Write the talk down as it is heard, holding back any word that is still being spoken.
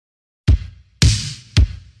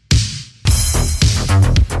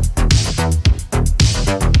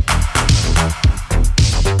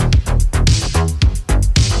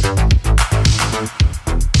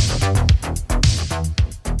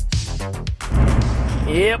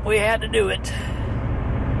Yep, we had to do it.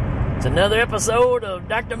 It's another episode of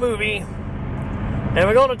Dr. Movie, and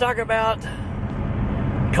we're going to talk about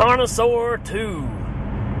Carnosaur 2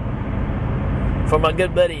 from my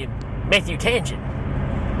good buddy Matthew Tangent.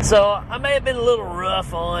 So I may have been a little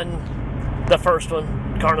rough on the first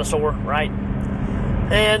one, Carnosaur, right?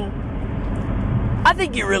 And I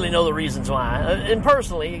think you really know the reasons why. And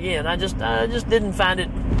personally, again, I just didn't find it,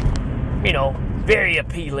 very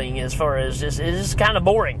appealing as far as it's just kind of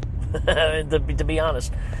boring, to be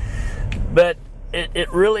honest. But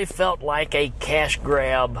it really felt like a cash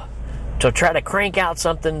grab to try to crank out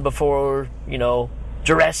something before,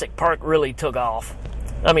 Jurassic Park really took off.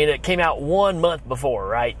 I mean, it came out 1 month before,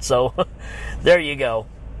 right? So there you go.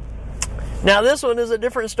 Now, this one is a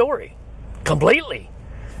different story. Completely.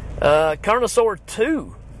 Carnosaur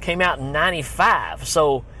 2 came out in 95,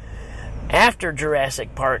 so after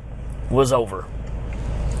Jurassic Park was over.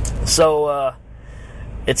 So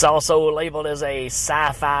it's also labeled as a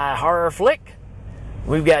sci-fi horror flick.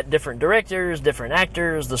 We've got different directors, different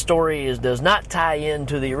actors. The story does not tie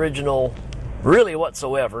into the original really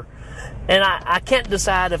whatsoever. And I can't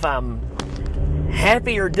decide if I'm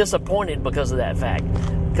happy or disappointed because of that fact.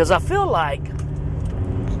 Because I feel like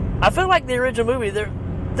the original movie,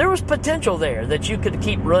 there was potential there that you could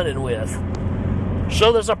keep running with.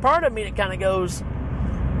 So there's a part of me that kind of goes,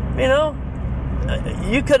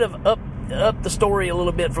 you could have upped the story a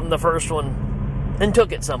little bit from the first one and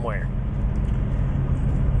took it somewhere.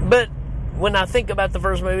 But when I think about the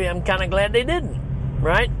first movie, I'm kind of glad they didn't,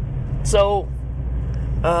 right? So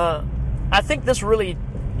I think this really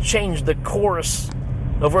changed the course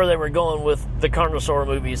of where they were going with the Carnosaur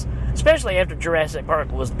movies, especially after Jurassic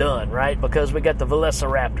Park was done, right? Because we got the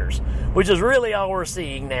Velociraptors, which is really all we're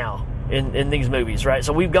seeing now in these movies, right?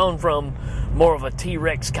 So we've gone from more of a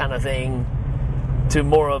T-Rex kind of thing to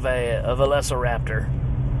more of a Velociraptor,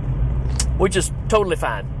 which is totally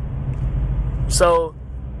fine. So,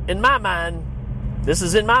 in my mind, this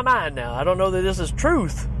is in my mind now. I don't know that this is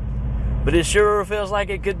truth, but it sure feels like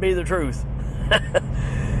it could be the truth.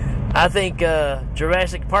 I think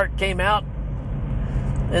Jurassic Park came out,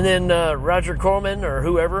 and then Roger Corman or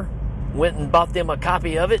whoever went and bought them a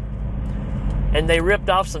copy of it, and they ripped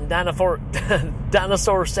off some dinosaur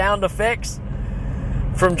sound effects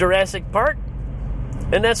from Jurassic Park,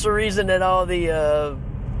 and that's the reason that all the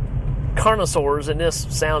Carnosaurs in this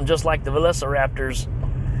sound just like the Velociraptors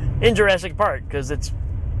in Jurassic Park, because it's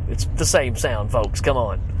the same sound, folks. Come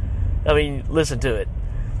on. I mean, listen to it.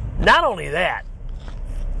 Not only that,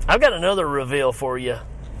 I've got another reveal for you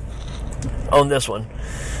on this one.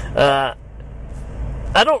 I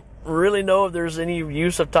don't really know if there's any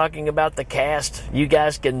use of talking about the cast. You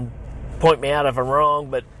guys can point me out if I'm wrong,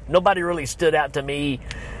 but nobody really stood out to me.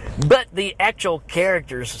 But the actual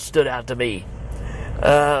characters stood out to me.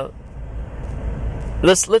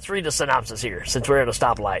 Let's read the synopsis here, since we're at a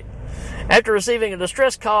stoplight. After receiving a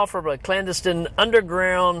distress call from a clandestine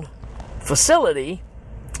underground facility,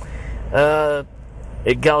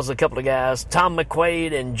 it calls a couple of guys, Tom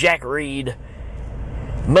McQuaid and Jack Reed,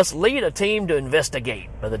 must lead a team to investigate.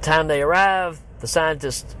 By the time they arrive, the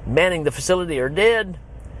scientists manning the facility are dead,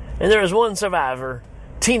 and there is one survivor,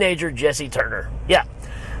 teenager Jesse Turner. Yeah.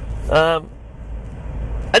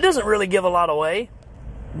 That doesn't really give a lot away,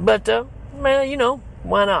 but,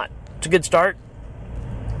 why not? It's a good start.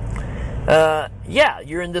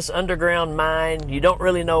 You're in this underground mine. You don't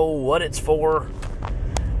really know what it's for.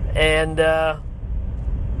 And they're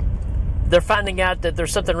finding out that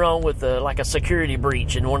there's something wrong with like a security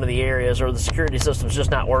breach in one of the areas, or the security system's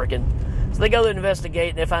just not working. So they go to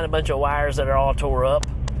investigate, and they find a bunch of wires that are all tore up.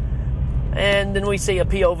 And then we see a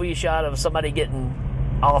POV shot of somebody getting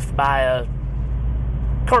off by a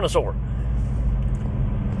Carnosaur.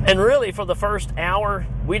 And really, for the first hour,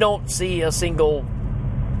 we don't see a single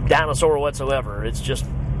dinosaur whatsoever. It's just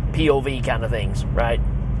POV kind of things, right?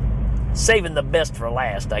 Saving the best for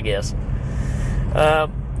last, I guess.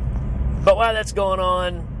 But while that's going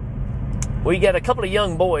on, we get a couple of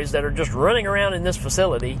young boys that are just running around in this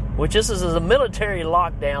facility, which this is a military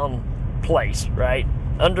lockdown place, right?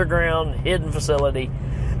 Underground, hidden facility.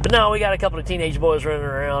 But now we got a couple of teenage boys running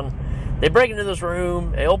around. They break into this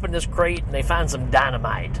room, they open this crate, and they find some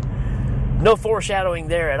dynamite. No foreshadowing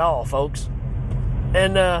there at all, folks.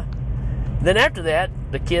 And then after that,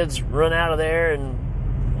 the kids run out of there, and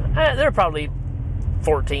they're probably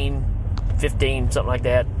 14, 15, something like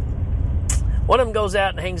that. One of them goes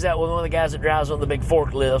out and hangs out with one of the guys that drives one of the big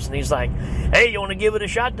forklifts, and he's like, hey, you want to give it a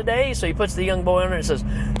shot today? So he puts the young boy on there and says,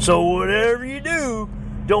 so whatever you do,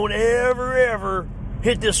 don't ever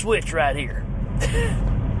hit this switch right here.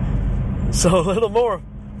 So a little more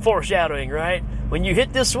foreshadowing, right? When you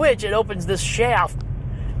hit this switch, it opens this shaft,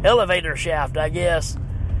 elevator shaft, I guess,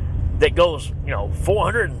 that goes,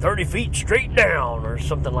 430 feet straight down or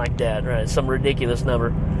something like that, right? Some ridiculous number.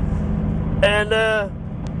 And,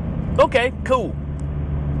 okay, cool.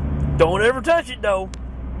 Don't ever touch it, though.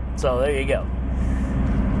 So, there you go.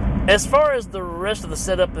 As far as the rest of the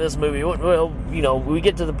setup of this movie, well, we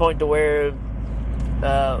get to the point to where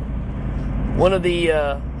one of the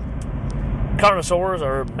Carnosaurs,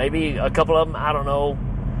 or maybe a couple of them, I don't know,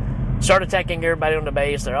 start attacking everybody on the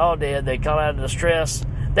base. They're all dead. They call out of distress.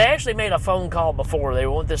 They actually made a phone call before. They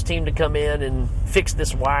want this team to come in and fix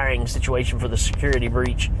this wiring situation for the security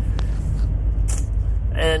breach.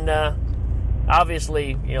 And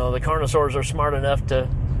obviously, the Carnosaurs are smart enough to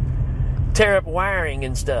tear up wiring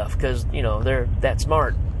and stuff because, they're that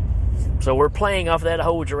smart. So we're playing off that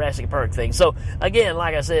whole Jurassic Park thing. So, again,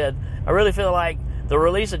 like I said, I really feel like the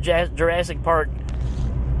release of Jurassic Park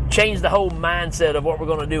changed the whole mindset of what we're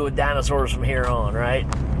going to do with dinosaurs from here on, right?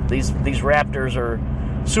 These raptors are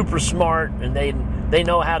super smart, and they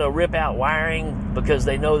know how to rip out wiring because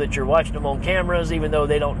they know that you're watching them on cameras, even though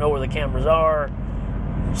they don't know where the cameras are.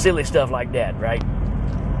 Silly stuff like that, right?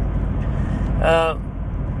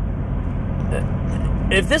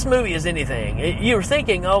 If this movie is anything, you're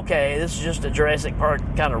thinking, okay, this is just a Jurassic Park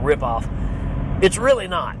kind of ripoff. It's really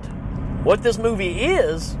not. What this movie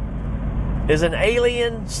is an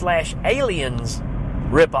Alien/Aliens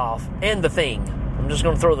ripoff, and The Thing. I'm just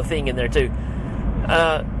going to throw The Thing in there too.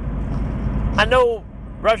 I know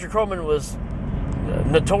Roger Corman was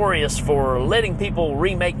notorious for letting people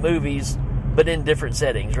remake movies, but in different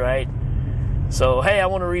settings, right? So, hey, I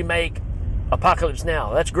want to remake Apocalypse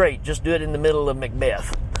Now. That's great. Just do it in the middle of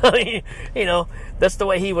Macbeth. That's the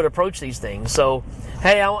way he would approach these things. So,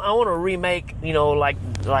 hey, I want to remake, like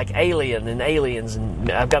Alien and Aliens,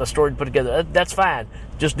 and I've got a story to put together. That's fine.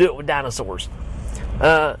 Just do it with dinosaurs.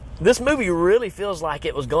 This movie really feels like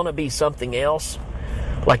it was going to be something else.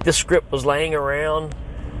 Like this script was laying around,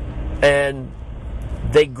 and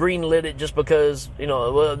they greenlit it just because,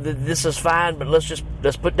 this is fine, but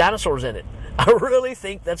let's put dinosaurs in it. I really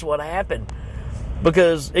think that's what happened.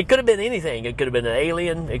 Because it could have been anything. It could have been an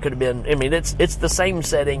alien. It could have been, it's the same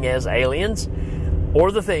setting as Aliens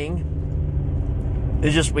or The Thing.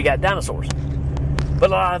 It's just we got dinosaurs.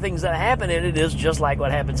 But a lot of things that happen in it is just like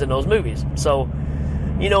what happens in those movies. So,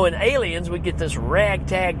 in Aliens, we get this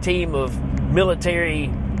ragtag team of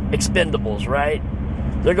military expendables, right?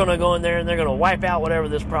 They're going to go in there and they're going to wipe out whatever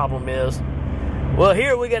this problem is. Well,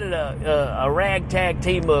 here we got a ragtag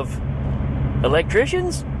team of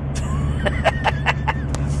electricians.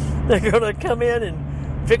 They're going to come in and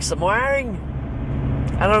fix some wiring.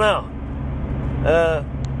 I don't know.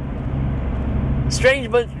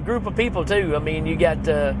 Strange group of people too. You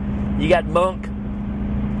got Monk.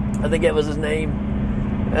 I think that was his name.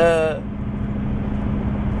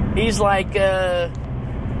 He's like,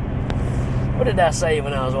 what did I say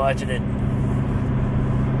when I was watching it?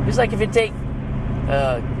 He's like, if you take,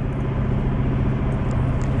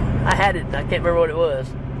 I had it, I can't remember what it was.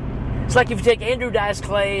 It's like if you take Andrew Dice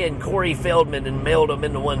Clay and Corey Feldman and meld them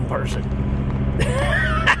into one person.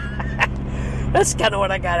 That's kind of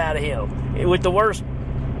what I got out of him. With the worst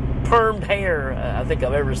permed hair I think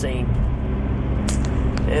I've ever seen.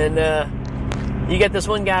 And you got this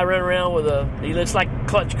one guy running around with he looks like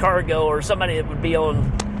Clutch Cargo or somebody that would be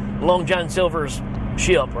on Long John Silver's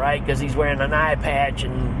ship, right? Because he's wearing an eye patch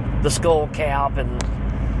and the skull cap and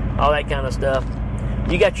all that kind of stuff.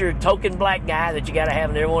 You got your token black guy that you got to have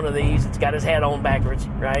in every one of these. It's got his hat on backwards,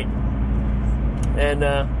 right? And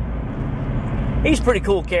he's a pretty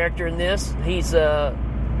cool character in this. He's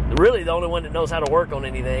really the only one that knows how to work on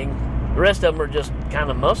anything. The rest of them are just kind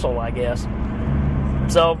of muscle, I guess.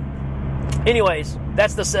 So, anyways,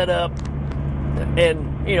 that's the setup. And,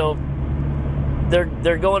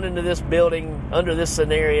 they're going into this building under this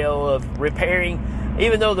scenario of repairing.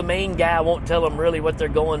 Even though the main guy won't tell them really what they're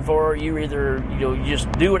going for, you either, you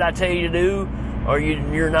just do what I tell you to do, or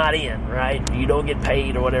you're not in, right? You don't get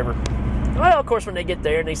paid or whatever. Well, of course, when they get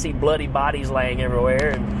there and they see bloody bodies laying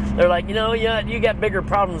everywhere, and they're like, you got bigger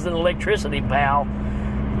problems than electricity, pal.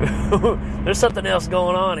 There's something else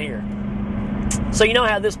going on here. So you know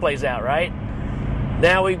how this plays out, right?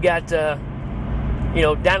 Now we've got,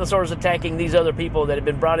 dinosaurs attacking these other people that have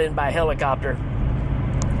been brought in by helicopter.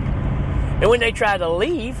 And when they try to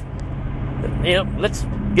leave, let's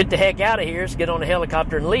get the heck out of here. Let's get on the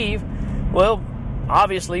helicopter and leave. Well,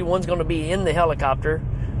 obviously, one's going to be in the helicopter,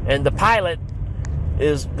 and the pilot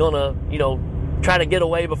is going to, try to get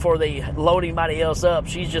away before they load anybody else up.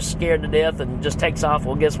 She's just scared to death and just takes off.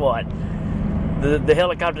 Well, guess what? The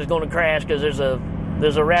helicopter's going to crash because there's a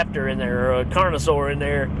there's a raptor in there, or a carnosaur in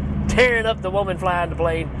there, tearing up the woman flying the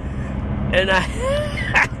plane. And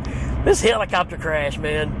this helicopter crash,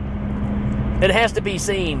 man, it has to be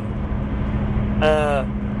seen.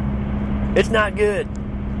 It's not good.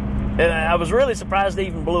 And I was really surprised it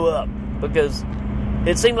even blew up, because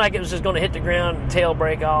it seemed like it was just going to hit the ground and tail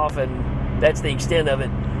break off, and that's the extent of it.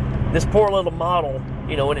 This poor little model,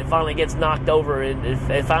 you know, when it finally gets knocked over,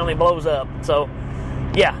 it finally blows up. So,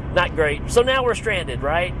 yeah, not great. So now we're stranded,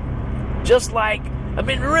 right? Just like, I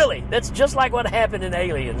mean, really, that's just like what happened in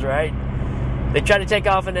Aliens, right? They try to take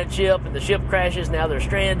off in that ship, and the ship crashes. Now they're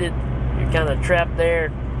stranded. You're kind of trapped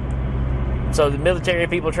there. So the military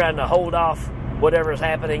people trying to hold off whatever's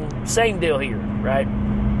happening. Same deal here, right?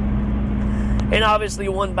 And obviously,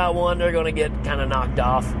 one by one, they're going to get kind of knocked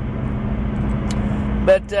off.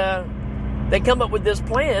 But they come up with this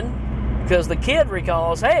plan because the kid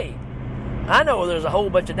recalls, hey, I know there's a whole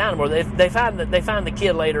bunch of dynamo. They find the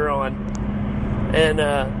kid later on,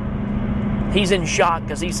 and he's in shock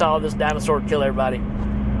because he saw this dinosaur kill everybody.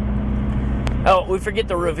 Oh, we forget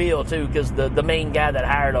to reveal too, because the main guy that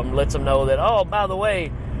hired them lets them know that, oh, by the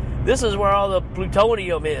way, this is where all the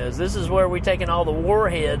plutonium is. This is where we're taking all the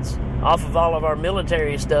warheads off of all of our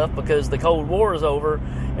military stuff because the Cold War is over,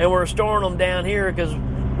 and we're storing them down here because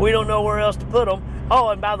we don't know where else to put them. Oh,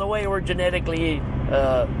 and by the way, we're genetically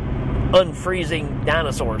unfreezing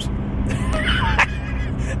dinosaurs.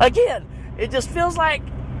 Again, it just feels like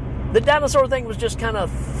the dinosaur thing was just kind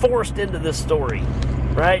of forced into this story,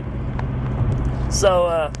 right?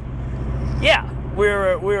 So, yeah,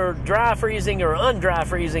 we're dry freezing or undry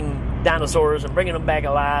freezing dinosaurs and bringing them back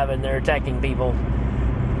alive, and they're attacking people.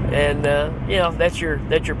 And you know, that's your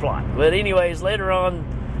plot. But anyways, later on,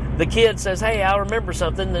 the kid says, "Hey, I remember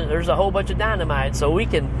something. There's a whole bunch of dynamite, so we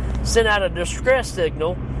can send out a distress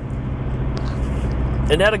signal,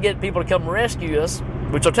 and that'll get people to come rescue us,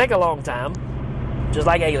 which will take a long time, just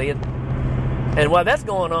like Alien. And while that's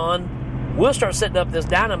going on, we'll start setting up this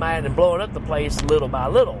dynamite and blowing up the place little by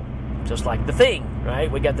little, just like The Thing,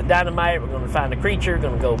 right? We got the dynamite. We're going to find the creature.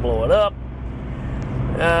 Going to go blow it up.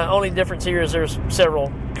 Only difference here is there's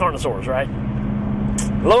several carnosaurs, right?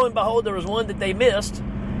 Lo and behold, there was one that they missed,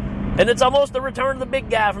 and it's almost the return of the big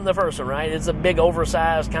guy from the first one, right? It's a big,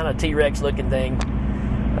 oversized, kind of T-Rex looking thing.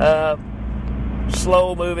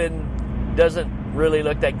 Slow moving, doesn't really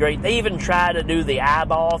look that great. They even try to do the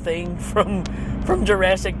eyeball thing from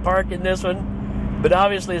Jurassic Park in this one, but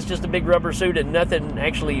obviously it's just a big rubber suit and nothing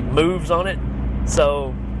actually moves on it.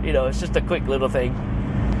 So, you know, it's just a quick little thing.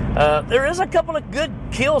 There is a couple of good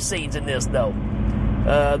kill scenes in this, though.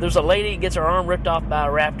 There's a lady who gets her arm ripped off by a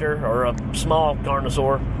raptor or a small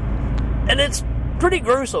carnosaur, and it's pretty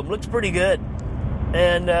gruesome. Looks pretty good.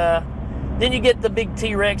 And then you get the big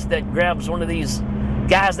T-Rex that grabs one of these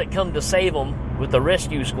guys that come to save them with the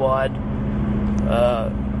rescue squad,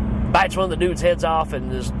 bites one of the dude's heads off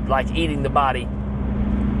and is like eating the body.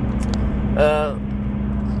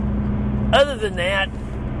 Other than that,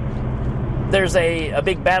 there's a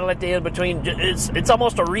big battle at the end between. It's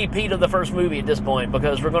almost a repeat of the first movie at this point,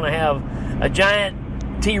 because we're going to have a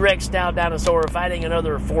giant T-Rex style dinosaur fighting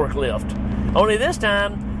another forklift. Only this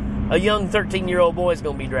time, a young 13-year-old boy is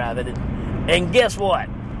going to be driving it. And guess what?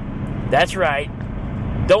 That's right.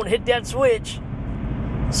 Don't hit that switch.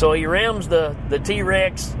 So he rams the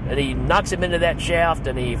T-Rex, and he knocks him into that shaft,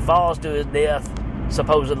 and he falls to his death,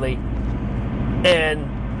 supposedly.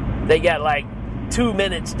 And they got like 2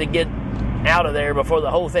 minutes to get out of there before the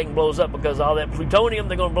whole thing blows up, because all that plutonium,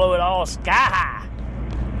 they're going to blow it all sky high.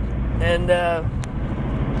 And, yeah,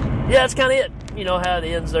 that's kind of it. You know how it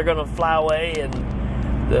ends. They're going to fly away, and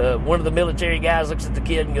one of the military guys looks at the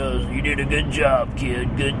kid and goes, "You did a good job,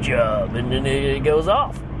 kid, good job." And then it goes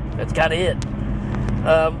off. That's kind of it.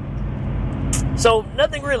 So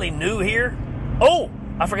nothing really new here. Oh,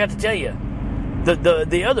 I forgot to tell you,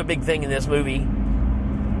 the other big thing in this movie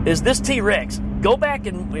is this T-Rex. Go back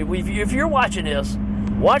and if you're watching this,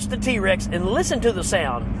 watch the T-Rex and listen to the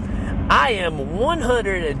sound. I am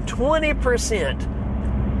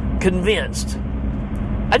 120% convinced.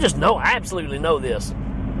 I absolutely know this.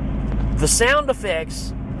 The sound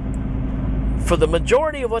effects for the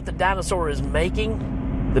majority of what the dinosaur is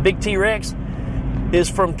making, the big T-Rex, is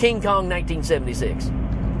from King Kong 1976.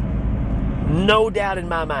 No doubt in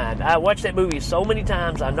my mind. I watched that movie so many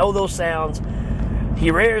times. I know those sounds.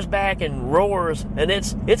 He rears back and roars, and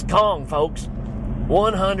it's Kong, folks.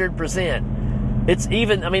 100%. It's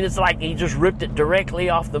even, I mean, it's like he just ripped it directly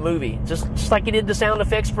off the movie. Just like he did the sound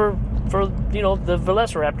effects for you know, the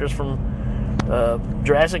Velociraptors from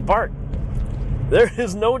Jurassic Park. There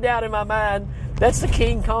is no doubt in my mind that's the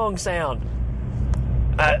King Kong sound.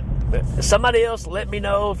 Somebody else, let me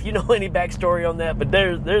know if you know any backstory on that. But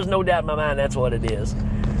there's no doubt in my mind that's what it is.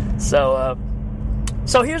 So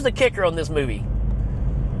here's the kicker on this movie.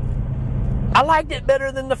 I liked it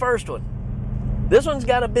better than the first one. This one's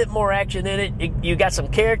got a bit more action in it. You got some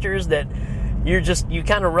characters that you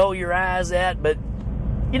kind of roll your eyes at, but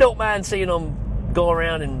you don't mind seeing them go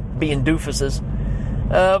around and being doofuses.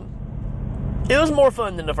 It was more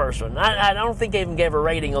fun than the first one. I don't think I even gave a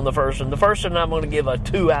rating on the first one. The first one I'm going to give a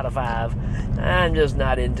 2 out of 5. I'm just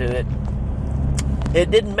not into it.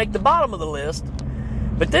 It didn't make the bottom of the list,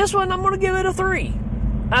 but this one I'm going to give it a 3.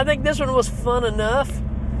 I think this one was fun enough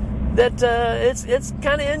that it's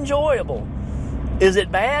kind of enjoyable. Is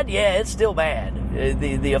it bad? Yeah, it's still bad.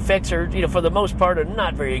 The effects are, for the most part, are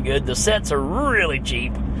not very good. The sets are really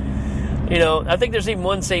cheap. I think there's even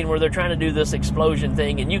one scene where they're trying to do this explosion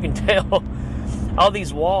thing, and you can tell all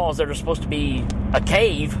these walls that are supposed to be a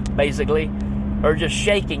cave, basically, are just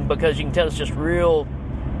shaking because you can tell it's just real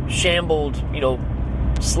shambled,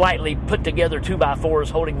 slightly put together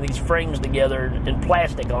 2x4s holding these frames together and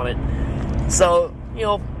plastic on it. So,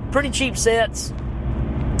 pretty cheap sets,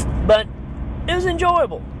 but it was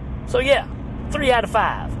enjoyable. So yeah, 3 out of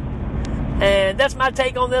 5. And that's my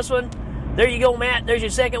take on this one. There you go, Matt. There's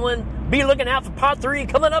your second one. Be looking out for part 3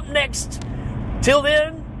 coming up next. Till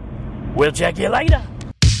then, we'll check you later.